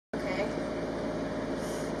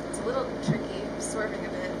a little tricky, swerving a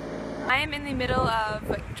bit. I am in the middle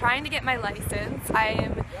of trying to get my license. I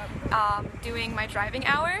am doing my driving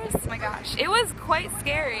hours. Oh my gosh, it was quite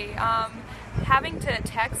scary. Having to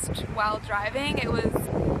text while driving, it was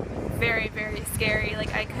very, very scary.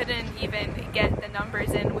 Like, I couldn't even get the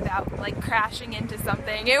numbers in without like crashing into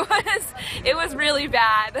something. It was really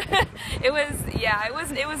bad. It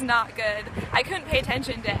was not good. I couldn't pay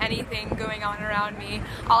attention to anything going on around me.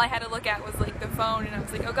 All I had to look at was like the phone, and I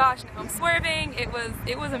was like, oh gosh, now I'm swerving. It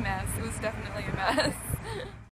was a mess. It was definitely a mess.